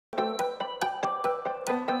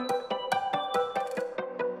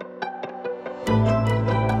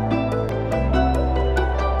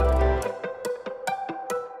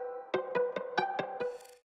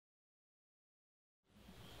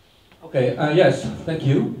Okay, yes, thank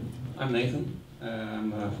you. I'm Nathan.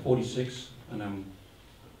 I'm 46 and I'm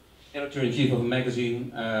editor-in-chief of a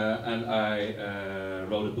magazine and I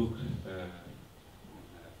wrote a book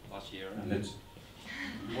last year and it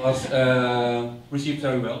was received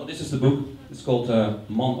very well. This is the book. It's called Man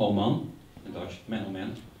oh Man, in Dutch, Man oh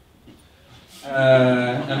Man.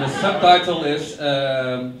 And the subtitle is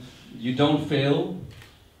You don't fail,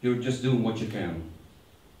 you're just doing what you can.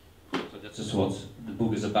 So this is what the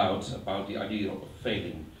book is about the idea of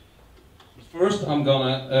failing. But first I'm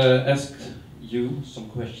gonna ask you some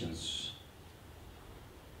questions.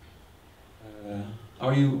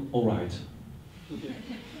 Are you alright?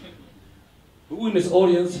 Who in this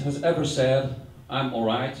audience has ever said, I'm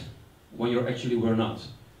alright, when you actually were not?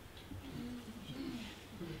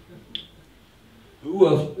 Who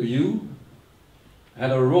of you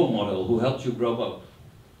had a role model who helped you grow up?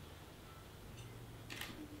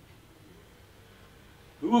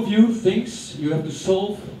 Who of you thinks you have to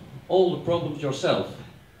solve all the problems yourself?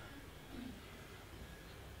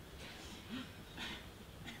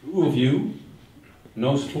 Who of you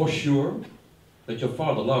knows for sure that your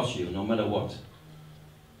father loves you no matter what?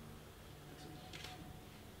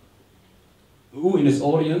 Who in this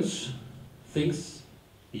audience thinks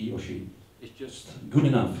he or she is just good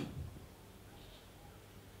enough?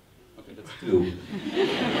 Okay, that's two.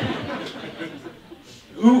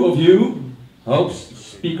 Who of you hopes the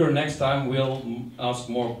speaker next time will ask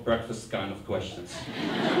more breakfast kind of questions?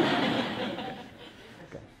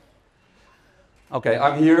 Okay,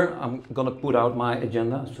 I'm here. I'm gonna put out my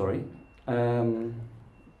agenda, sorry,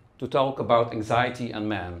 to talk about anxiety and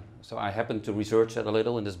man. So I happen to research that a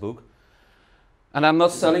little in this book. And I'm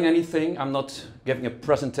not selling anything, I'm not giving a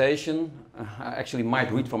presentation. I actually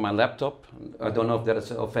might read from my laptop. I don't know if that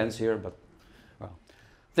is an offense here, but well.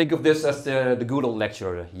 Think of this as the Google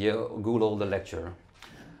lecture. You Google the lecture.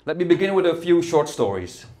 Let me begin with a few short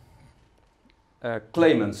stories.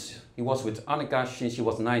 Clemens, he was with Annika since she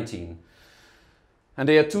was 19. And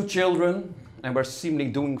they had 2 children and were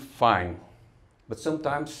seemingly doing fine. But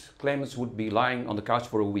sometimes Clemens would be lying on the couch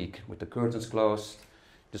for a week with the curtains closed,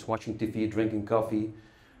 just watching TV, drinking coffee,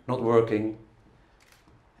 not working.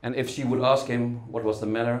 And if she would ask him what was the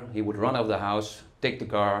matter, he would run out of the house, take the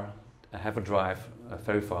car, have a drive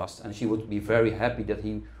very fast, and she would be very happy that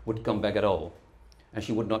he would come back at all. And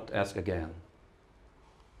she would not ask again.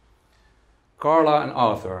 Carla and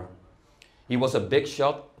Arthur. He was a big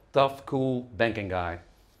shot, tough, cool banking guy,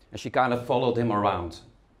 and she kind of followed him around.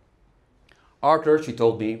 Arthur, she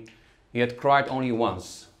told me, he had cried only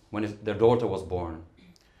once, when their daughter was born.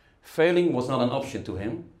 Failing was not an option to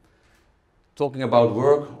him. Talking about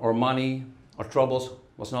work or money or troubles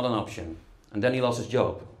was not an option. And then he lost his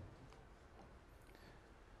job.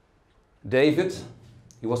 David,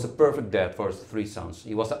 he was the perfect dad for his 3 sons.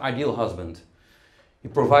 He was the ideal husband. He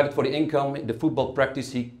provided for the income, the football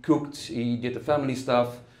practice, he cooked, he did the family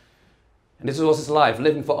stuff. And this was his life,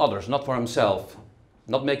 living for others, not for himself,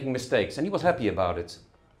 not making mistakes. And he was happy about it.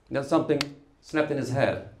 And then something snapped in his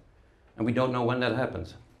head. And we don't know when that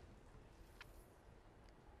happened.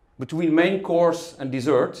 Between main course and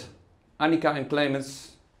dessert, Annika and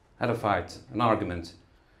Clemens had a fight, an argument.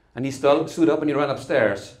 And he stood up and he ran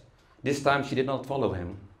upstairs. This time she did not follow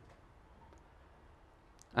him.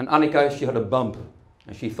 And Annika, she had a bump.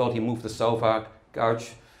 And she thought he moved the sofa,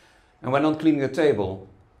 couch, and went on cleaning the table.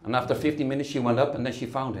 And after 15 minutes she went up and then she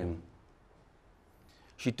found him.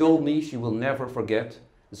 She told me she will never forget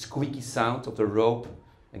the squeaky sound of the rope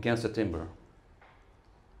against the timber.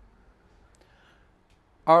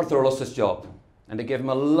 Arthur lost his job, and they gave him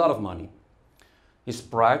a lot of money. His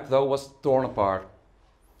pride, though, was torn apart.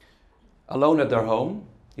 Alone at their home,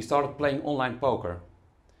 he started playing online poker.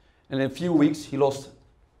 And in a few weeks, he lost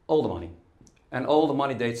all the money, and all the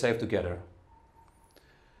money they'd saved together.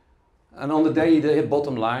 And on the day he hit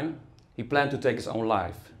bottom line, he planned to take his own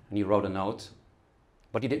life, and he wrote a note,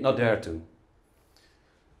 but he did not dare to.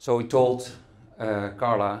 So he told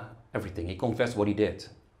Carla everything. He confessed what he did.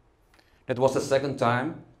 That was the second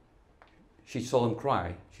time she saw him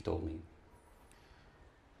cry, she told me.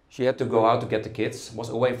 She had to go out to get the kids, was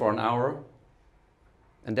away for an hour,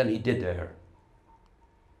 and then he did dare.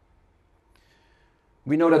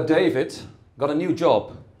 We know that David got a new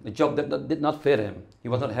job, a job that did not fit him. He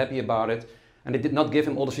was not happy about it, and it did not give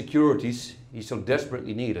him all the securities he so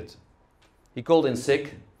desperately needed. He called in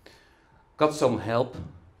sick, got some help,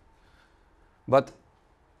 but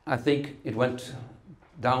I think it went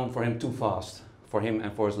down for him too fast, for him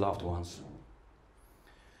and for his loved ones.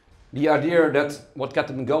 The idea that what kept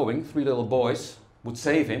him going, 3 little boys, would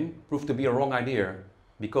save him, proved to be a wrong idea,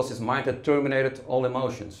 because his mind had terminated all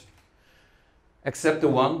emotions. Except the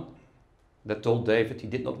one that told David he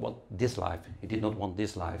did not want this life. He did not want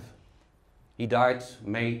this life. He died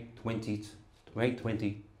May 20,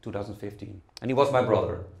 2015. And he was my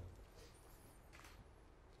brother.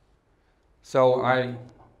 So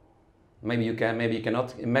maybe you can, maybe you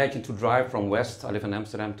cannot imagine to drive from west, I live in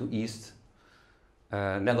Amsterdam, to east,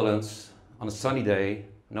 Netherlands, on a sunny day,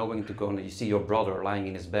 knowing to go and you see your brother lying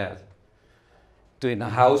in his bed. To in a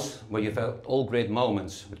house where you've had all great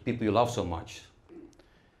moments with people you love so much.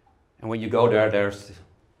 And when you go there,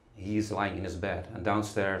 he is lying in his bed. And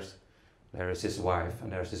downstairs, there is his wife,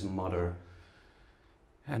 and there's his mother,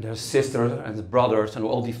 and there's sister and his brothers, and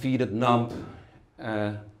we're all defeated, numb.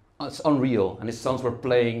 It's unreal. And his sons were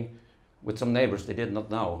playing with some neighbors they did not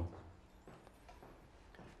know.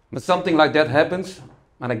 But something like that happens,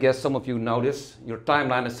 and I guess some of you know this, your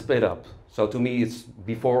timeline is split up. So to me, it's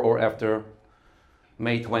before or after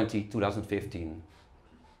May 20, 2015.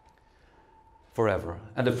 Forever.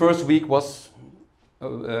 And the first week was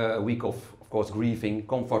a week of course, grieving,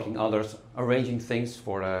 comforting others, arranging things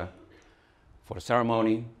for the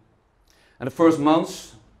ceremony. And the first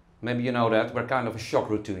months, maybe you know that, were kind of a shock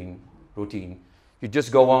routine. You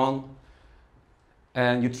just go on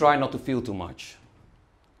and you try not to feel too much.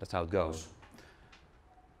 That's how it goes.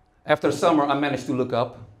 After summer, I managed to look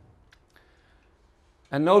up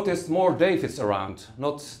and noticed more Davids around.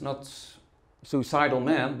 Not suicidal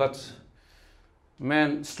men, but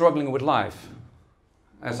men struggling with life.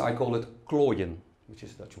 As I call it, klooien, which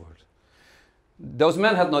is a Dutch word. Those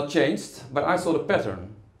men had not changed, but I saw the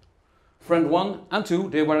pattern. Friend 1 and 2,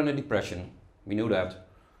 they were in a depression. We knew that.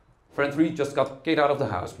 Friend 3 just got kicked out of the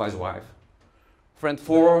house by his wife. Friend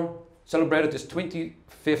 4 celebrated his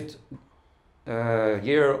 25th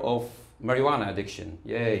year of marijuana addiction.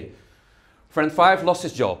 Yay. Friend 5 lost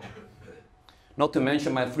his job. Not to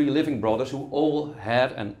mention my 3 living brothers who all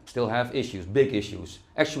had and still have issues, big issues.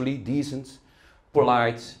 Actually decent,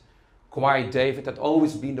 polite, quiet David had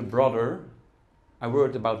always been the brother I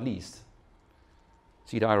worried about least.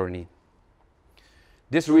 See the irony.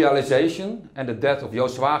 This realization and the death of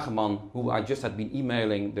Joost Wageman, who I just had been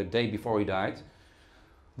emailing the day before he died,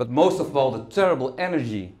 but most of all the terrible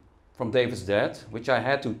energy from David's death, which I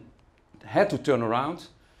had to turn around,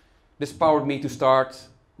 this powered me to start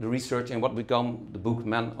the research in what became the book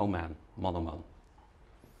Man Oh Man, Man Oh Man.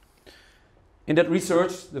 In that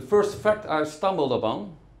research, the first fact I stumbled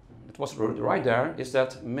upon, it was right there, is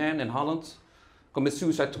that men in Holland commit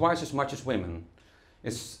suicide twice as much as women.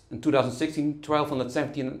 It's in 2016,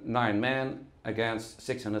 1,279 men against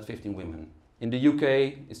 615 women. In the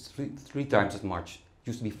UK, it's three times as much. It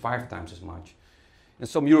used to be 5 times as much. In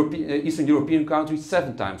some Eastern European countries,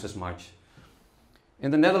 7 times as much. In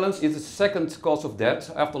the Netherlands, it's the second cause of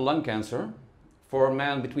death after lung cancer for a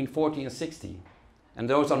man between 40 and 60. And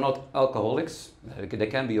those are not alcoholics, they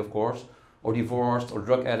can be of course, or divorced or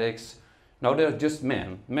drug addicts. No, they're just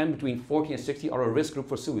men. Men between 40 and 60 are a risk group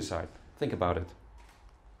for suicide. Think about it.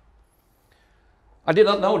 I did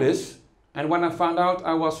not know this, and when I found out,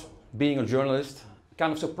 I was, being a journalist,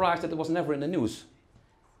 kind of surprised that it was never in the news.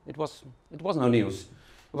 It was no news.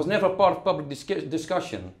 It was never part of public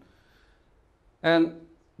discussion. And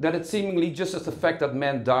that it seemingly just as the fact that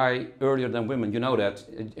men die earlier than women, you know that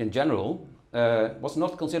in general, was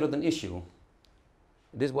not considered an issue.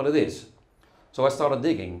 It is what it is. So I started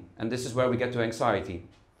digging, and this is where we get to anxiety.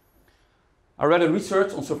 I read a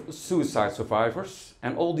research on suicide survivors,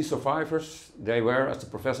 and all these survivors, they were, as the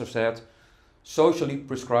professor said, socially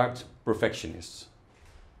prescribed perfectionists.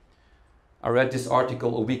 I read this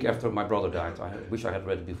article a week after my brother died. I wish I had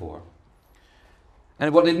read it before.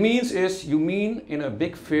 And what it means is, you mean in a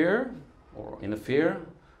big fear, or in a fear,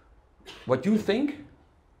 what you think,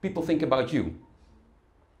 people think about you.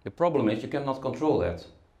 The problem is you cannot control that.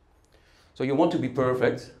 So you want to be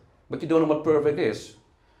perfect, but you don't know what perfect is.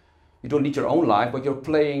 You don't need your own life, but you're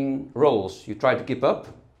playing roles. You try to keep up,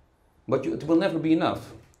 but it will never be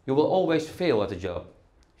enough. You will always fail at a job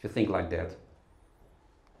if you think like that.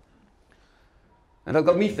 And that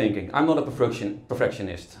got me thinking. I'm not a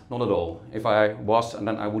perfectionist, not at all. If I was, and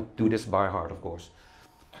then I would do this by heart, of course.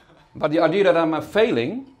 But the idea that I'm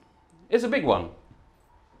failing is a big one.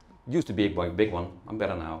 Used to be a big one, I'm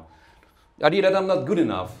better now. The idea that I'm not good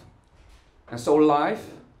enough. And so life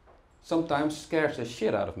sometimes scares the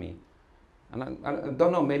shit out of me. And I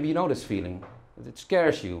don't know, maybe you know this feeling. It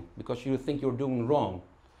scares you because you think you're doing wrong.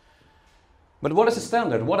 But what is the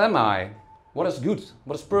standard? What am I? What is good?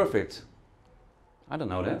 What is perfect? I don't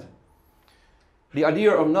know that. The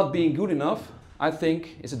idea of not being good enough, I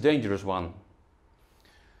think, is a dangerous one.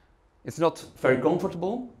 It's not very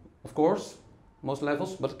comfortable, of course, most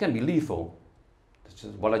levels, but it can be lethal. That's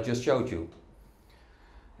just what I just showed you.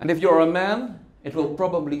 And if you're a man, it will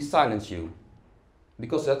probably silence you,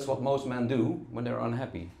 because that's what most men do when they're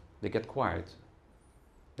unhappy. They get quiet.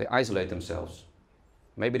 They isolate themselves.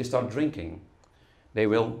 Maybe they start drinking. They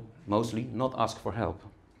will mostly not ask for help.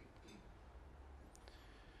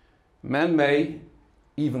 Men may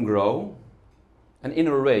even grow an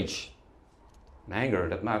inner rage, an anger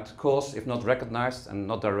that might cause, if not recognized and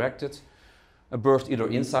not directed, a burst either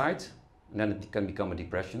inside, and then it can become a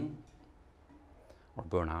depression or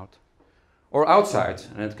burnout, or outside,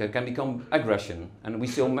 and it can become aggression. And we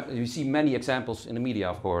see many examples in the media,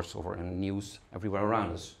 of course, or in the news everywhere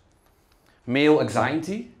around us. Male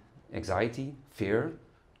anxiety, fear,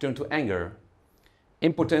 turn to anger.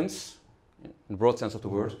 Impotence, in the broad sense of the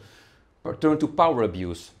word, turn to power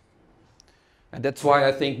abuse. And that's why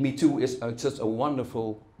I think Me Too is such a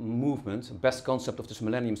wonderful movement, best concept of this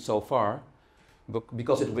millennium so far,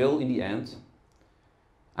 because it will, in the end,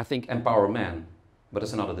 I think, empower men. But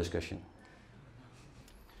that's another discussion.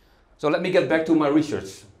 So let me get back to my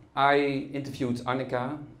research. I interviewed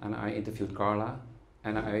Annika, and I interviewed Carla,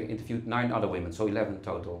 and I interviewed 9 other women, so 11 in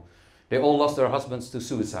total. They all lost their husbands to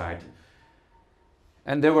suicide.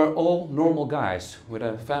 And they were all normal guys with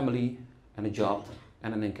a family and a job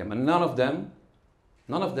and an income. And none of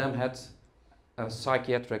them had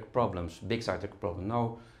psychiatric problems, big psychiatric problems.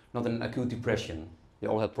 No, not an acute depression. They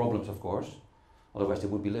all had problems, of course. Otherwise they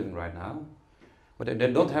would be living right now. But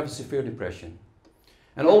they don't have a severe depression.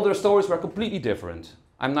 And all their stories were completely different.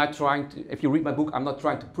 I'm not trying to, if you read my book, I'm not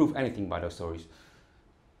trying to prove anything by those stories,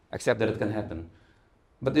 except that it can happen.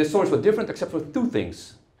 But their stories were different except for 2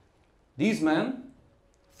 things. These men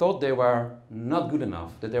thought they were not good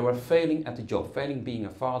enough, that they were failing at the job, failing being a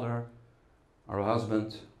father, or a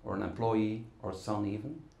husband, or an employee, or a son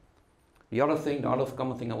even. The other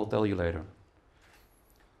common thing I will tell you later.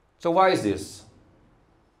 So why is this?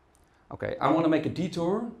 Okay, I want to make a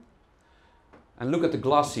detour and look at the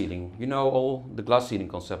glass ceiling. You know all the glass ceiling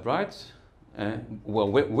concept, right? Well,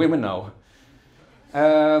 women know.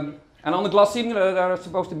 And on the glass ceiling there are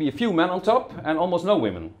supposed to be a few men on top and almost no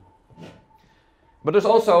women. But there's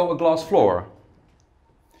also a glass floor.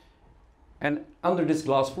 And under this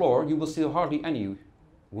glass floor you will see hardly any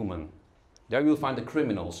woman. There you will find the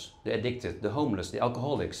criminals, the addicted, the homeless, the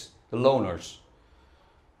alcoholics, the loners,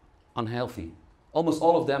 unhealthy. Almost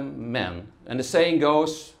all of them men. And the saying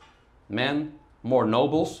goes, men, more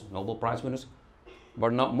nobles, Nobel Prize winners,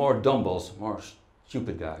 but not more dumbbells, more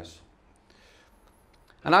stupid guys.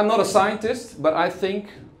 And I'm not a scientist, but I think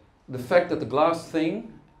the fact that the glass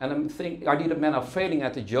thing, and the idea that men are failing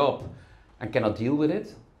at the job and cannot deal with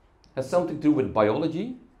it, has something to do with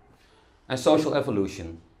biology and social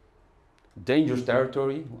evolution. Dangerous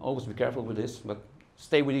territory, always be careful with this, but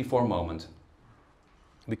stay with me for a moment.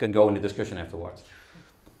 We can go in the discussion afterwards.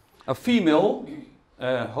 A female,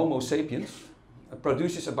 Homo sapiens,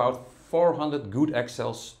 produces about 400 good egg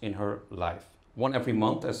cells in her life. 1 every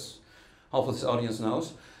month, as half of this audience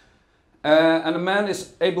knows. And a man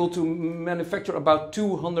is able to manufacture about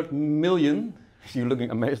 200 million, you're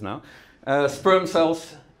looking amazed now, sperm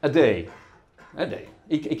cells a day.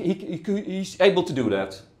 He's able to do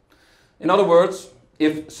that. In other words,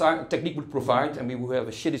 if technique would provide and we would have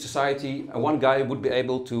a shitty society, one guy would be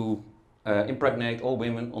able to impregnate all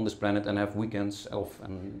women on this planet and have weekends off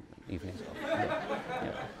and evenings off.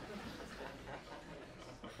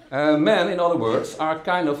 Yeah. Men, in other words, are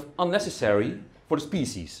kind of unnecessary for the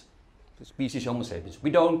species. The species Homo sapiens.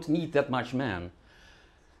 We don't need that much man.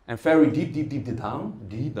 And very deep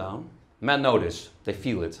down, men know this. They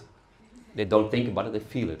feel it. They don't think about it, they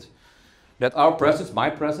feel it. That our presence,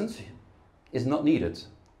 my presence, is not needed.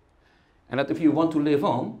 And that if you want to live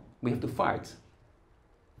on, we have to fight.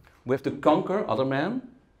 We have to conquer other men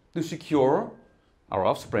to secure our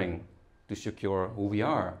offspring, to secure who we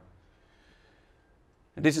are.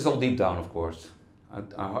 And this is all deep down, of course.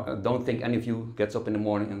 I don't think any of you gets up in the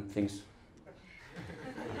morning and thinks.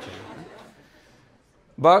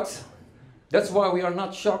 But that's why we are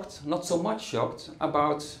not shocked, not so much shocked,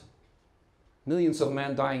 about millions of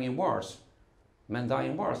men dying in wars. Men die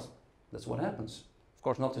in wars. That's what happens. Of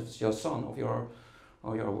course, not if it's your son or your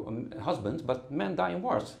husband, but men die in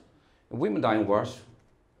wars. And women die in wars.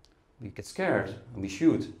 We get scared and we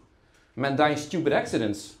shoot. Men die in stupid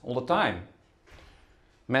accidents all the time.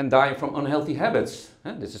 Men die from unhealthy habits.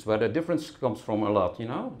 This is where the difference comes from a lot, you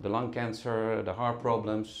know? The lung cancer, the heart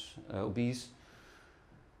problems, obese.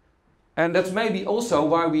 And that's maybe also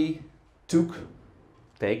why we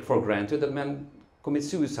take for granted that men commit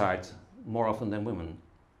suicide more often than women.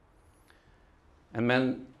 And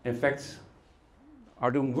men, in fact,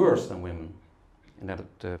 are doing worse than women in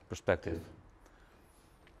that perspective.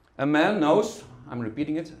 A man knows, I'm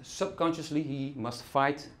repeating it, subconsciously he must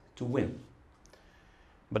fight to win.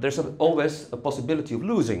 But there's always a possibility of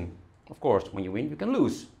losing. Of course, when you win, you can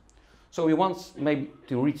lose. So he wants maybe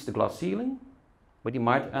to reach the glass ceiling, but he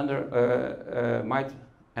might end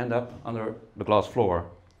up under the glass floor.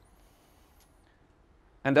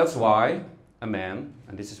 And that's why a man,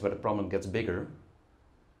 and this is where the problem gets bigger,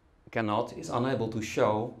 is unable to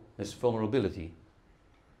show his vulnerability.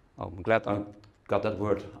 Oh, I'm glad I got that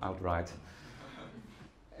word out right.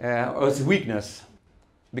 Or his weakness.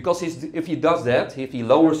 Because if he does that, if he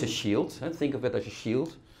lowers his shield, and think of it as a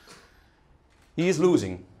shield, he is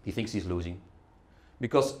losing. He thinks he's losing.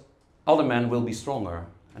 Because other men will be stronger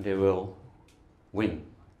and they will win.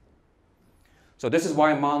 So this is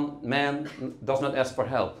why man does not ask for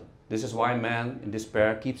help. This is why man in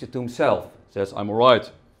despair keeps it to himself. Says, I'm alright.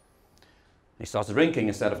 He starts drinking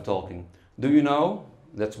instead of talking. Do you know,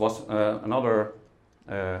 that was another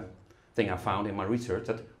thing I found in my research,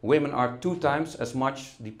 that women are 2 times as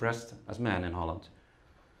much depressed as men in Holland.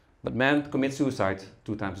 But men commit suicide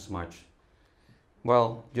 2 times as much.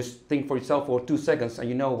 Well, just think for yourself for 2 seconds and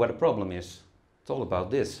you know what the problem is. It's all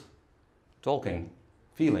about this. Talking,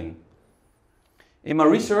 feeling. In my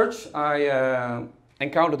research, I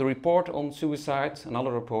encountered a report on suicide,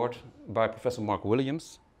 another report by Professor Mark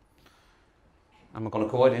Williams. I'm not going to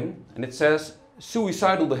quote him. And it says,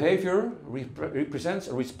 suicidal behavior represents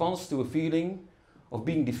a response to a feeling of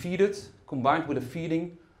being defeated, combined with a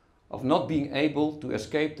feeling of not being able to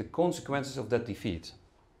escape the consequences of that defeat.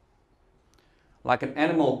 Like an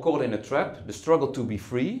animal caught in a trap, the struggle to be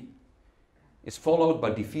free is followed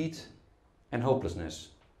by defeat and hopelessness.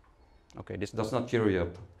 Okay, this does not cheer you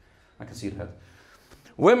up. I can see that.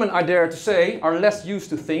 Women, I dare to say, are less used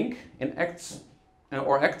to think in act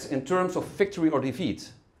in terms of victory or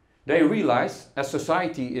defeat. They realize, as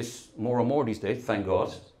society is more and more these days, thank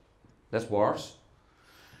God, less wars,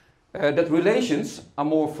 that relations are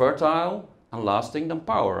more fertile and lasting than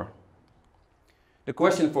power. The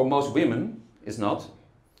question for most women is not,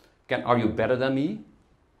 are you better than me?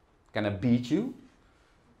 Can I beat you?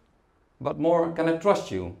 But more, can I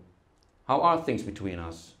trust you? How are things between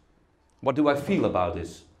us? What do I feel about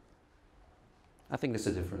this? I think there's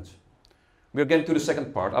a difference. We're getting to the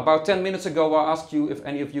second part. About 10 minutes ago, I asked you if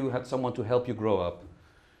any of you had someone to help you grow up.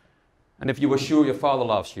 And if you were sure your father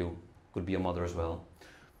loves you. Could be a mother as well.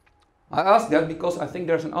 I asked that because I think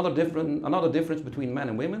there's another difference between men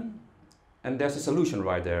and women. And there's a solution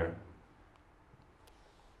right there.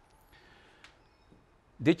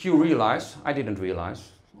 Did you realize, I didn't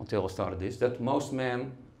realize until I started this, that most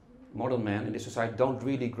men, modern men in this society don't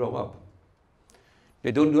really grow up.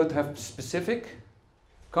 They do not have specific,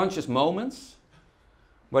 conscious moments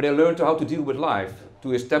where they learn how to deal with life,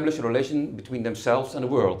 to establish a relation between themselves and the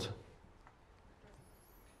world.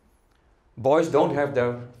 Boys don't have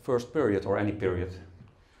their first period or any period.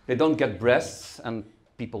 They don't get breasts and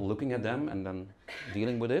people looking at them and then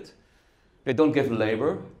dealing with it. They don't give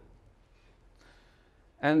labor.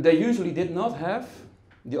 And they usually did not have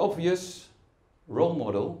the obvious role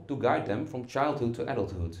model to guide them from childhood to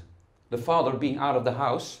adulthood. The father being out of the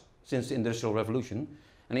house since the Industrial Revolution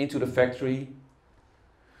and into the factory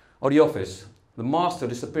or the office. The master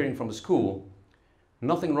disappearing from the school.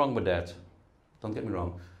 Nothing wrong with that, don't get me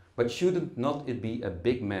wrong. But shouldn't not it be a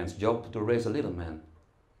big man's job to raise a little man?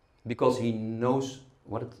 Because he knows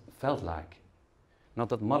what it felt like. Not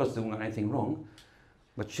that mothers doing anything wrong,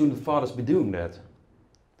 but shouldn't fathers be doing that?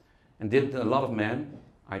 And did a lot of men,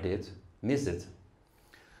 I did, miss it.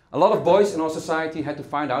 A lot of boys in our society had to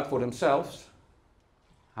find out for themselves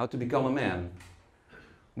how to become a man.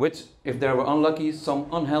 With, if they were unlucky, some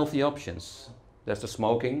unhealthy options. There's the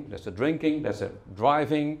smoking, there's the drinking, there's the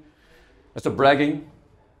driving, there's the bragging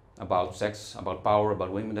about sex, about power,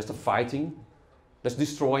 about women, there's the fighting, there's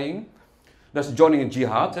destroying, there's joining a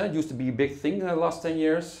jihad, it used to be a big thing in the last 10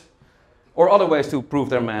 years, or other ways to prove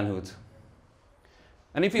their manhood.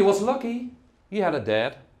 And if he was lucky, he had a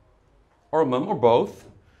dad, or a mum, or both,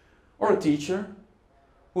 or a teacher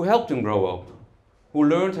who helped him grow up, who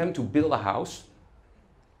learned him to build a house,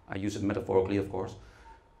 I use it metaphorically of course,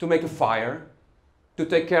 to make a fire, to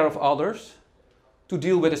take care of others, to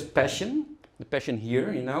deal with his passion, the passion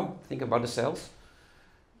here, you know, think about the cells,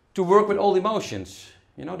 to work with all emotions,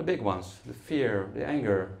 you know, the big ones, the fear, the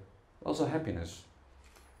anger, also happiness.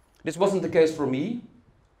 This wasn't the case for me,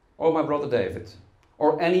 or my brother David,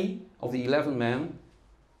 or any of the 11 men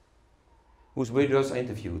whose widows I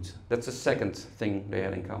interviewed. That's the second thing they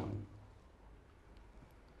had in common.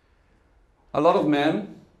 A lot of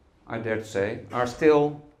men, I dare to say, are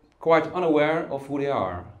still quite unaware of who they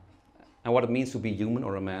are and what it means to be human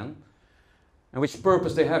or a man and which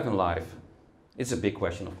purpose they have in life. It's a big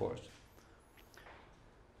question, of course.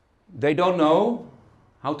 They don't know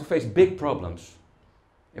how to face big problems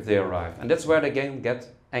if they arrive, and that's where they get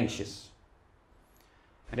anxious.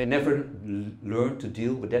 And they never learn to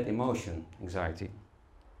deal with that emotion, anxiety.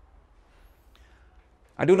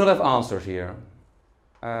 I do not have answers here.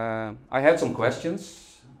 I had some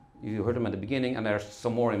questions. You heard them at the beginning, and there's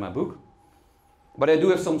some more in my book. But I do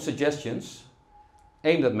have some suggestions,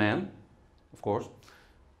 aimed at men, of course,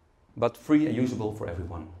 but free and usable for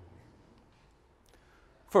everyone.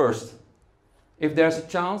 First, if there's a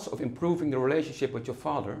chance of improving the relationship with your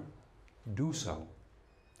father, do so.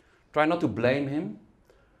 Try not to blame him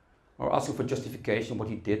or ask him for justification what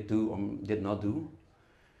he did do or did not do,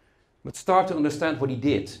 but start to understand what he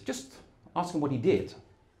did. Just ask him what he did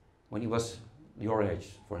when he was your age,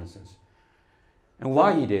 for instance, and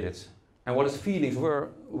why he did it, and what his feelings were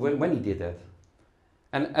when he did that.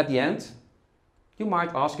 And at the end, you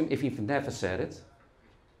might ask him, if he never said it,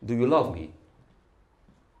 do you love me?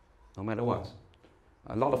 No matter what.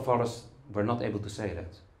 A lot of fathers were not able to say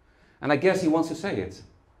that. And I guess he wants to say it.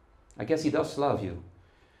 I guess he does love you.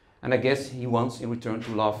 And I guess he wants in return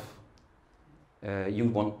to love,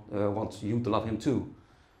 wants you to love him too.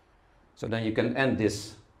 So then you can end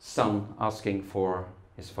this son asking for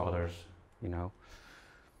his father's,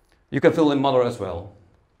 You can fill in mother as well.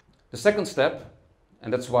 The second step,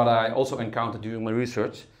 and that's what I also encountered during my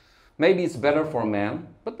research, maybe it's better for a man,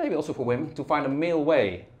 but maybe also for women, to find a male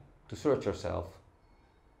way to search yourself,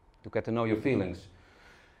 to get to know your feelings.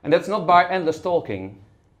 And that's not by endless talking,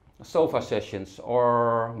 sofa sessions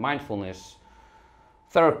or mindfulness,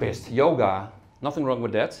 therapist, yoga, nothing wrong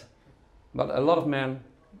with that. But a lot of men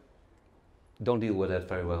don't deal with that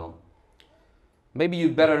very well. Maybe you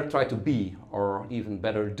better try to be, or even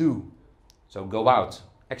better do. So go out,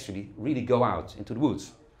 actually really go out into the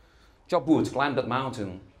woods. Chop wood, climb that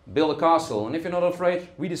mountain, build a castle, and if you're not afraid,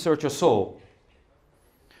 really search your soul.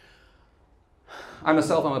 I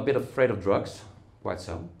myself am a bit afraid of drugs, quite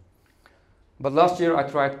so. But last year I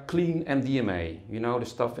tried clean MDMA, the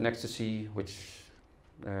stuff in ecstasy which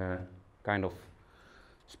kind of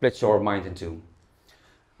splits your mind in two.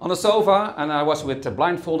 On the sofa, and I was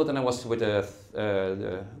blindfolded, and I was with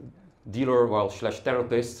a dealer, slash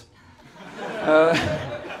therapist,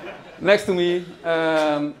 next to me,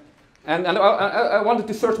 and I wanted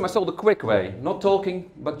to search my soul the quick way, not talking,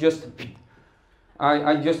 but just,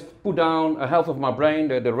 I just put down half of my brain,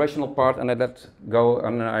 the rational part, and I let go,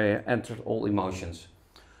 and I entered all emotions.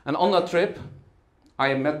 And on that trip,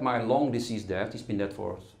 I met my long deceased dad. He's been dead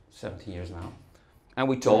for 17 years now, and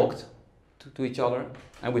we talked to each other,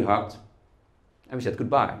 and we hugged, and we said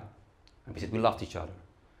goodbye, and we said we loved each other,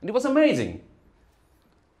 and it was amazing.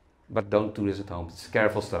 But don't do this at home, it's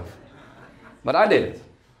careful stuff. But I did it,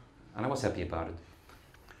 and I was happy about it.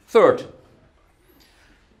 Third,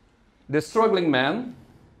 the struggling man,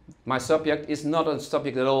 my subject, is not a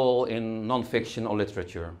subject at all in non-fiction or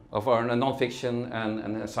literature, or non-fiction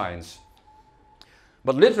and science.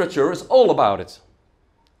 But literature is all about it.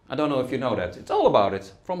 I don't know if you know that. It's all about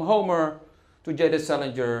it, from Homer to J.D.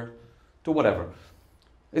 Salinger to whatever.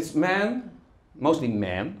 It's men, mostly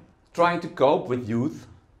men, trying to cope with youth,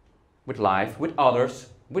 with life, with others,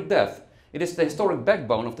 with death. It is the historic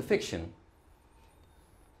backbone of the fiction.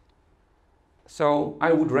 So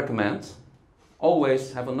I would recommend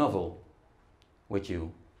always have a novel with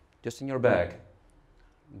you, just in your bag,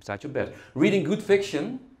 beside your bed. Reading good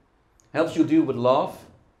fiction helps you deal with love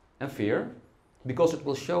and fear, because it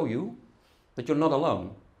will show you that you're not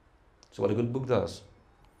alone. That's what a good book does.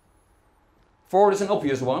 Fourth is an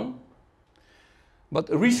obvious one, but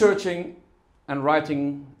researching and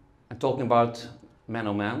writing and talking about man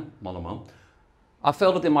on man, I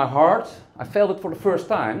felt it in my heart. I felt it for the first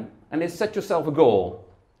time, and it's set yourself a goal.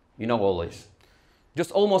 You know all this.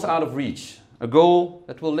 Just almost out of reach. A goal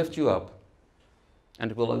that will lift you up,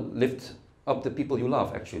 and it will lift up the people you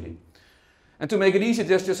love, actually. And to make it easy,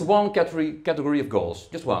 there's just one category of goals,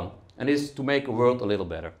 just one, and it's to make the world a little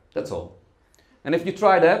better. That's all. And if you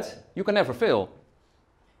try that, you can never fail.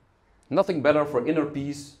 Nothing better for inner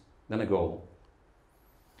peace than a goal.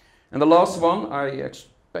 And the last one, I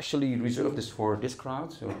especially reserve this for this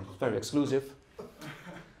crowd, so it's very exclusive.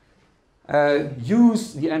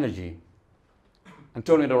 Use the energy and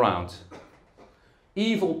turn it around.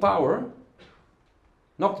 Evil power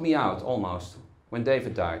knocked me out almost when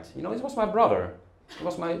David died. He was my brother. He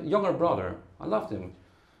was my younger brother. I loved him.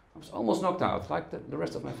 I was almost knocked out, like the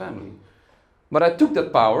rest of my family. But I took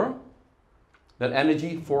that power, that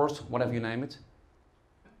energy, force, whatever you name it.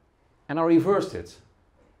 And I reversed it.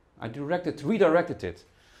 I redirected it.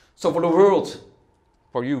 So for the world,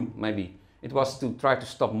 for you maybe, it was to try to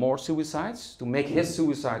stop more suicides, to make his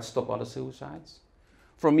suicide stop other suicides.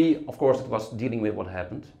 For me, of course, it was dealing with what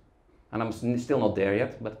happened. And I'm still not there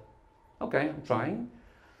yet, but okay, I'm trying.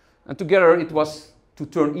 And together it was to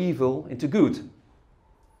turn evil into good.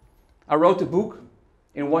 I wrote the book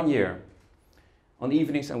in 1 year, on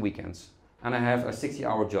evenings and weekends. And I have a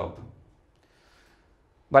 60-hour job.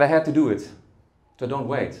 But I had to do it, so don't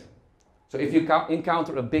wait. So if you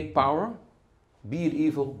encounter a big power, be it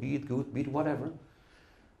evil, be it good, be it whatever,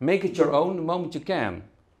 make it your own the moment you can,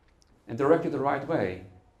 and direct it the right way.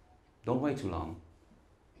 Don't wait too long.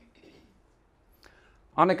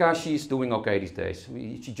 Annika, she's doing okay these days.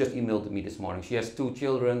 She just emailed me this morning. She has 2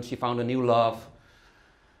 children, she found a new love.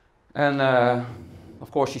 And of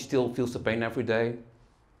course she still feels the pain every day.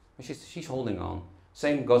 But she's holding on.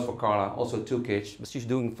 Same goes for Carla, also 2 kids, but she's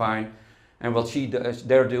doing fine. And what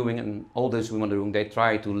they're doing, and all those women are doing, they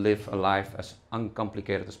try to live a life as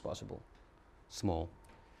uncomplicated as possible. Small.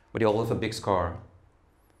 But they all have a big scar.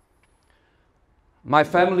 My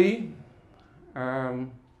family,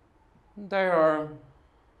 they are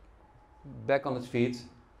back on its feet.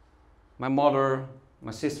 My mother,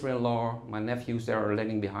 my sister-in-law, my nephews, they are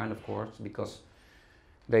lagging behind, of course, because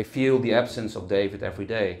they feel the absence of David every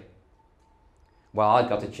day. Well, I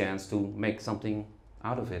got the chance to make something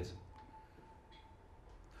out of it.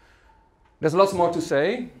 There's lots more to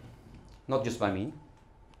say, not just by me,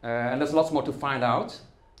 and there's lots more to find out.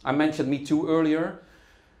 I mentioned Me Too earlier,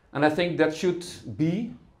 and I think that should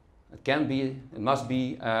be, it can be, it must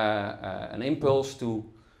be an impulse to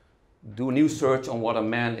do a new search on what a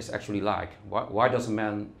man is actually like. Why does a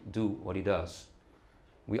man do what he does?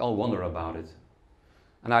 We all wonder about it.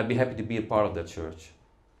 And I'd be happy to be a part of that search.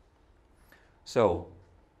 So,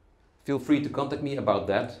 feel free to contact me about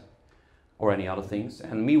that or any other things.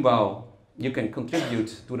 And meanwhile, you can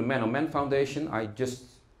contribute to the Man on Man Foundation I just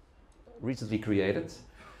recently created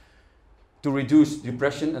to reduce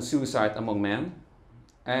depression and suicide among men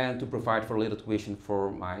and to provide for a little tuition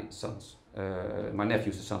for my sons, my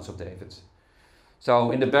nephews, the sons of David.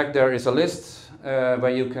 So in the back there is a list where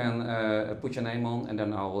you can put your name on, and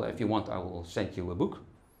then if you want, I will send you a book.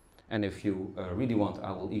 And if you really want,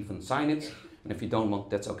 I will even sign it. And if you don't want,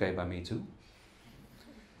 that's okay by me too.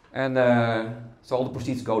 And so all the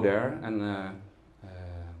proceeds go there, and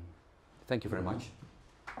thank you very much.